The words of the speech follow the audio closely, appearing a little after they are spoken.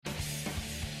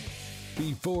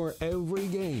Before every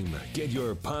game, get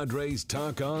your Padres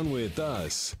talk on with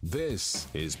us. This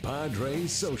is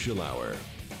Padres Social Hour.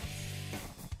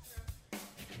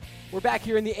 We're back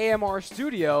here in the AMR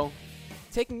studio,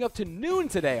 taking up to noon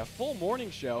today, a full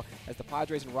morning show as the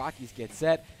Padres and Rockies get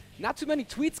set. Not too many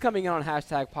tweets coming in on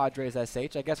hashtag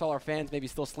PadresSH. I guess all our fans may be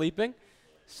still sleeping.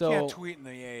 So can't tweet in the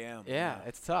AM. Yeah,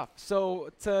 it's tough. So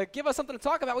to give us something to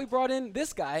talk about, we brought in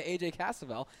this guy, AJ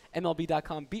Cassavell,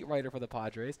 MLB.com beat writer for the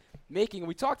Padres,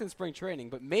 we talked in spring training,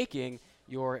 but making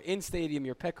your in-stadium,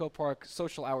 your Petco Park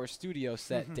Social Hour studio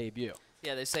set debut.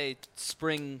 Yeah, they say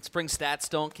spring stats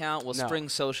don't count. Well, No. spring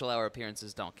social hour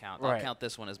appearances don't count. Right. I'll count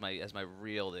this one as my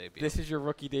real debut. This is your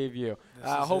rookie debut.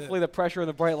 Hopefully the pressure and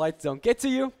the bright lights don't get to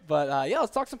you. But, yeah,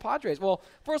 let's talk some Padres. Well,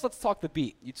 first let's talk the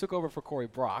beat. You took over for Corey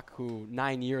Brock, who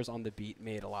 9 years on the beat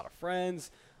made a lot of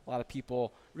friends. A lot of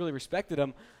people really respected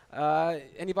him.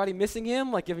 Anybody missing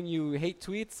him, like giving you hate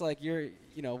tweets, like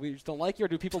we just don't like you, or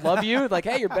do people love you? Like,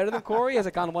 hey, you're better than Corey? Has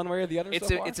it gone one way or the other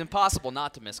so far? It's impossible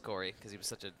not to miss Corey because he was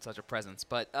such a presence.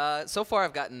 But so far,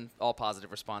 I've gotten all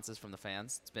positive responses from the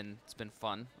fans. It's been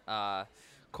fun.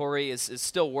 Corey is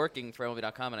still working for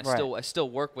MLB.com, and I still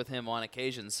work with him on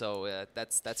occasion. So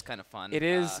that's kind of fun. It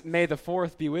is May the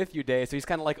 4th be with you day, so he's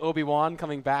kind of like Obi-Wan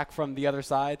coming back from the other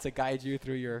side to guide you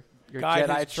through your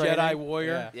Jedi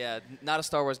warrior. Yeah, not a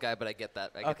Star Wars guy, but I get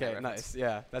that. Okay, nice.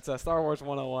 Yeah, that's a Star Wars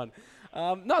 101.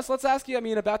 So let's ask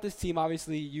you, about this team.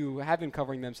 Obviously, you have been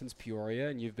covering them since Peoria,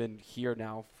 and you've been here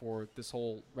now for this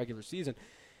whole regular season.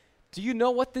 Do you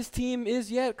know what this team is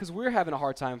yet? Because we're having a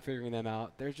hard time figuring them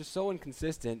out. They're just so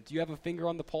inconsistent. Do you have a finger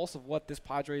on the pulse of what this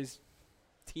Padres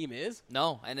team is?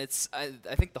 No, and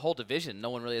I think the whole division, no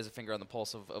one really has a finger on the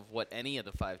pulse of what any of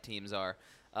the 5 teams are.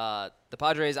 The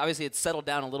Padres, obviously, it's settled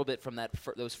down a little bit from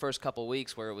those first couple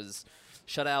weeks where it was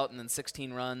shutout and then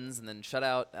 16 runs and then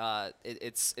shutout.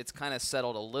 It's kind of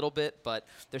settled a little bit, but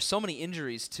there's so many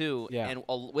injuries too, and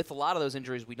with a lot of those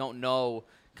injuries, we don't know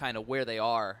kind of where they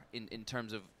are in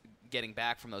terms of getting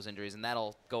back from those injuries, and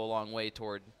that'll go a long way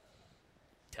toward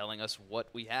telling us what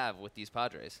we have with these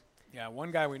Padres. Yeah,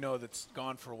 one guy we know that's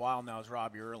gone for a while now is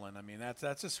Robbie Erlin.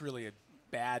 That's just really a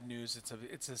bad news.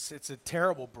 It's a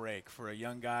terrible break for a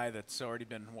young guy that's already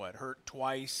been hurt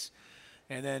twice,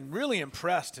 and then really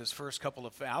impressed his first couple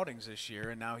of outings this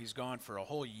year, and now he's gone for a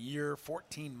whole year,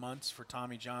 14 months for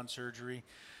Tommy John surgery.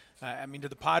 Do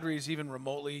the Padres even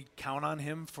remotely count on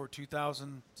him for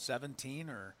 2017,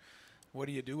 or what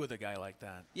do you do with a guy like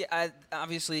that? Yeah,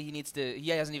 obviously he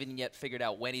hasn't even yet figured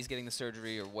out when he's getting the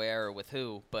surgery or where or with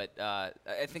who, but I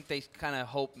think they kind of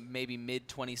hope maybe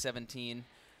mid-2017.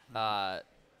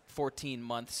 14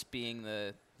 months being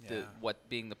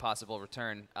being the possible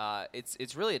return.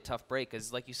 It's really a tough break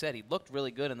because, like you said, he looked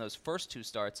really good in those first 2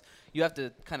 starts. You have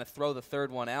to kind of throw the third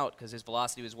one out because his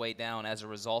velocity was way down as a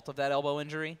result of that elbow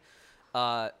injury.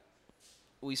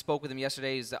 We spoke with him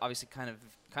yesterday. He's obviously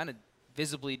kind of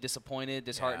visibly disappointed,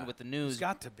 disheartened with the news. He's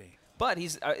got to be. But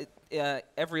he's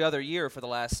every other year for the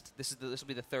last. This will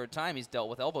be the 3rd time he's dealt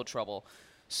with elbow trouble.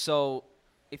 So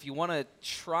if you want to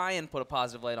try and put a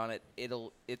positive light on it,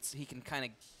 he can kind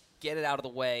of get it out of the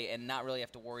way and not really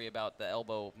have to worry about the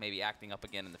elbow maybe acting up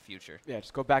again in the future. Yeah,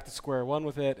 just go back to square one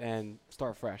with it and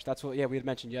start fresh. That's what we had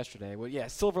mentioned yesterday. Well,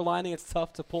 silver lining, it's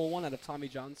tough to pull one out of Tommy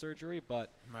John surgery,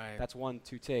 but that's one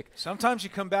to take. Sometimes you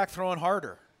come back throwing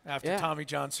harder after Tommy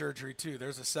John surgery too.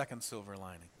 There's a second silver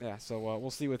lining. Yeah, so we'll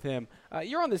see with him.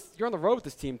 You're on the road with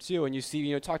this team too, and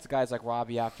you talk to guys like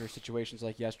Robbie after situations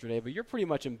like yesterday, but you're pretty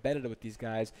much embedded with these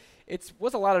guys. It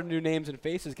was a lot of new names and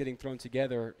faces getting thrown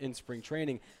together in spring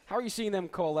training. How are you seeing them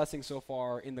coalescing so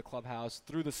far in the clubhouse,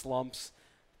 through the slumps,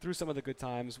 through some of the good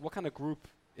times? What kind of group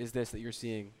is this that you're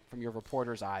seeing from your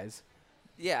reporter's eyes?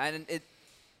 Yeah, and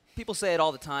people say it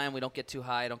all the time. We don't get too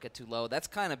high, don't get too low. That's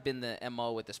kind of been the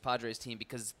MO with this Padres team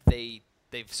because they've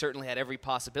certainly had every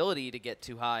possibility to get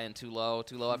too high and too low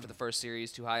after the first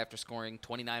series, too high after scoring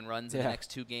 29 runs in the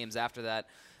next 2 games after that.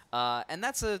 And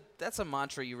that's a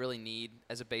mantra you really need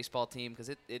as a baseball team because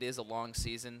it is a long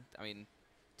season.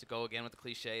 To go again with the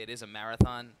cliche, it is a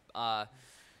marathon.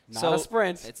 Not a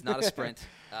sprint. It's not a sprint.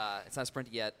 It's not a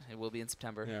sprint yet. It will be in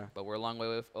September, but we're a long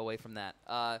way away from that.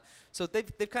 So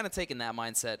they've kind of taken that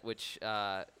mindset, which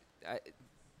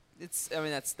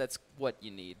that's what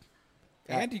you need.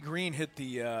 Andy Green hit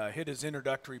his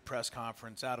introductory press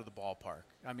conference out of the ballpark.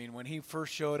 When he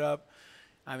first showed up,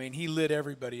 he lit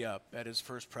everybody up at his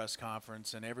first press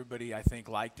conference, and everybody, I think,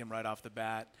 liked him right off the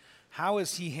bat. How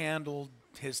has he handled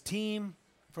his team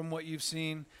from what you've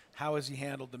seen? How has he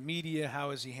handled the media?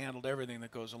 How has he handled everything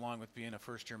that goes along with being a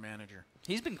first-year manager?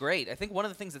 He's been great. I think one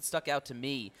of the things that stuck out to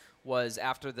me was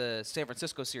after the San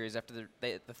Francisco series, after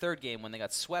the third game when they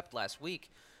got swept last week,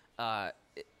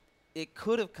 it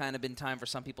could have kind of been time for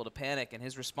some people to panic, and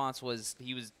his response was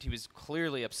he was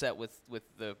clearly upset with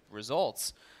the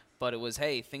results, but it was,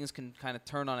 hey, things can kind of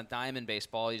turn on a dime in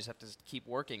baseball. You just have to keep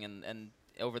working, and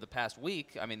over the past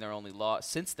week, I mean, their only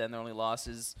loss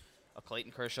is a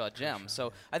Clayton Kershaw gem.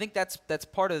 So I think that's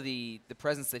part of the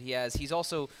presence that he has. He's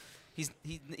also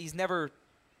he's never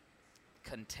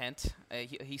content.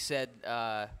 He said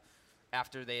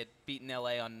after they had beaten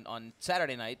LA on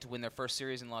Saturday night to win their first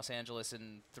series in Los Angeles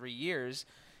in 3 years,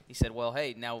 he said, well,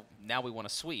 hey, now we want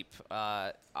to sweep.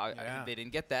 They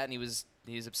didn't get that, and he was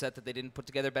upset that they didn't put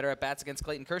together better at-bats against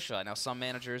Clayton Kershaw. Now some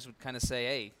managers would kind of say,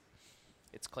 hey,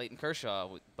 it's Clayton Kershaw,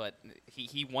 but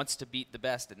he wants to beat the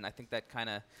best, and I think that kind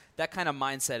of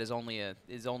mindset is only a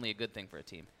good thing for a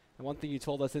team. And one thing you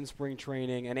told us in spring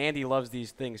training, and Andy loves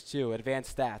these things too,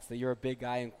 advanced stats, that you're a big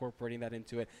guy incorporating that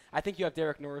into it. I think you have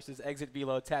Derek Norris's exit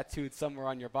velo tattooed somewhere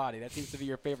on your body. That seems to be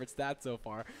your favorite stat so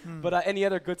far. But any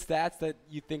other good stats that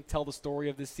you think tell the story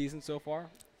of this season so far?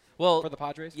 Well, for the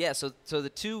Padres? Yeah, so the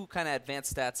two kind of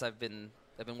advanced stats I've been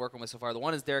working with so far. The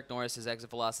one is Derek Norris's exit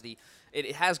velocity.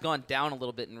 It has gone down a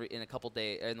little bit in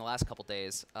the last couple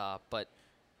days, but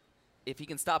if he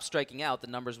can stop striking out, the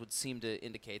numbers would seem to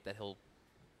indicate that he'll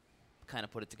kind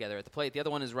of put it together at the plate. The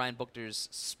other one is Ryan Buchter's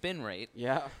spin rate.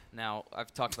 Yeah. Now,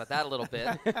 I've talked about that a little bit.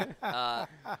 Now,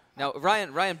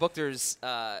 Ryan Buchter's...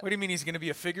 what do you mean, he's going to be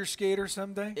a figure skater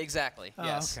someday? Exactly,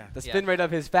 yes. Okay. The spin rate of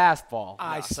his fastball.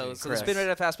 So the spin rate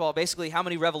of fastball, basically how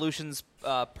many revolutions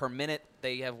per minute.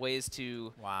 They have ways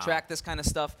to track this kind of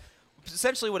stuff.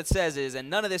 Essentially what it says is, and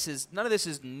none of this is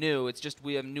new, it's just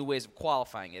we have new ways of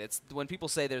qualifying it. It's when people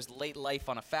say there's late life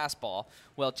on a fastball,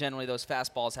 well, generally those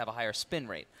fastballs have a higher spin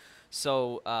rate.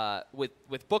 So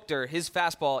with Buchter, his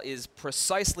fastball is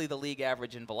precisely the league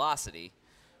average in velocity.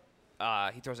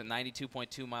 He throws at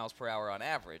 92.2 miles per hour on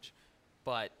average,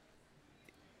 but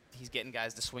he's getting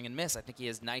guys to swing and miss. I think he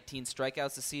has 19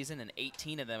 strikeouts this season, and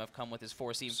 18 of them have come with his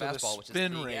four-seam fastball, which is the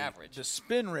league average. The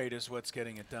spin rate is what's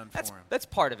getting it done for him. That's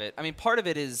part of it. I mean, part of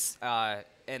it is,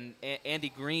 and Andy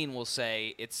Green will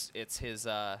say it's his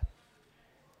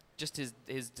just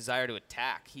his desire to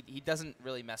attack. He doesn't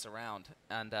really mess around,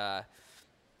 and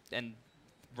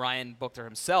Ryan Buchter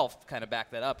himself kind of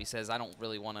backed that up. He says, I'm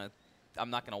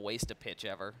not going to waste a pitch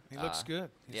ever. He looks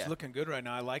good. He's looking good right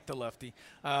now. I like the lefty.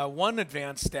 One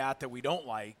advanced stat that we don't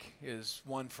like is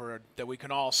one that we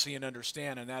can all see and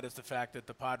understand, and that is the fact that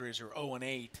the Padres are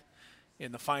 0-8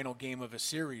 in the final game of a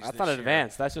series. That's not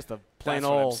advanced. That's just a plain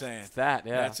old stat.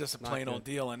 Yeah, that's just a plain old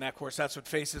deal. And, of course, that's what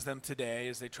faces them today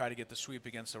as they try to get the sweep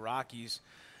against the Rockies.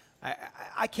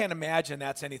 I can't imagine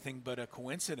that's anything but a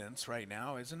coincidence right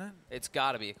now, isn't it? It's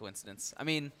got to be a coincidence. I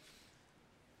mean,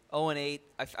 0-8.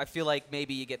 I feel like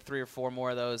maybe you get 3 or 4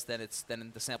 more of those, then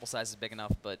the sample size is big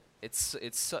enough. But it's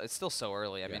still so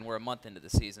early. I mean, we're a month into the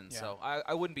season, so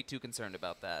I wouldn't be too concerned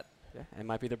about that. Yeah, it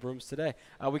might be the Brooms today.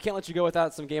 We can't let you go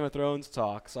without some Game of Thrones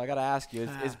talk. So I got to ask you: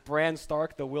 is Bran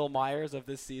Stark the Will Myers of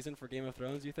this season for Game of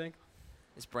Thrones? You think?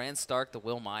 Is Bran Stark the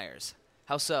Will Myers?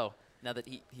 How so? Now that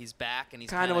he's back and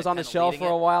he's kind of was on the shelf for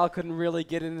a while, couldn't really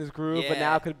get in his groove, but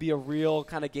now could be a real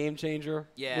kind of game changer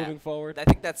moving forward. I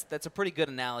think that's a pretty good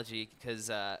analogy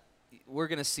because we're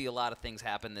going to see a lot of things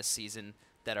happen this season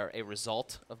that are a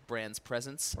result of Bran's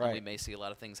presence, and we may see a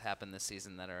lot of things happen this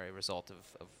season that are a result of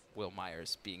Will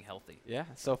Myers being healthy. Yeah,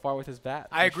 so far with his bat.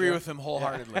 I agree with him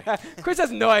wholeheartedly. Chris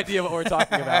has no idea what we're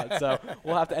talking about, so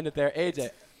we'll have to end it there. AJ.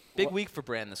 Big week for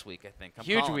Bran this week, I think.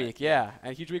 Huge week, yeah.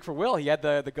 And huge week for Will. He had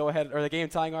the go-ahead or the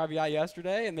game-tying RBI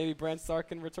yesterday, and maybe Bran Stark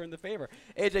can return the favor.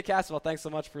 AJ Cassavell, thanks so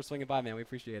much for swinging by, man. We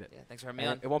appreciate it. Yeah, thanks for having me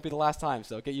on. It won't be the last time,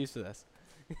 so get used to this.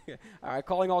 All right,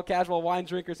 calling all casual wine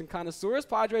drinkers and connoisseurs,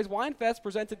 Padres Wine Fest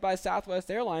presented by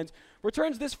Southwest Airlines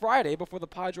returns this Friday before the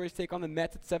Padres take on the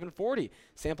Mets at 7:40.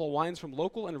 Sample wines from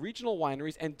local and regional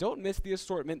wineries, and don't miss the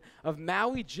assortment of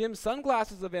Maui Jim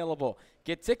sunglasses available.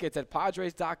 Get tickets at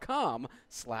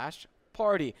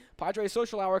Padres.com/party. Padres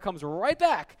Social Hour comes right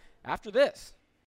back after this.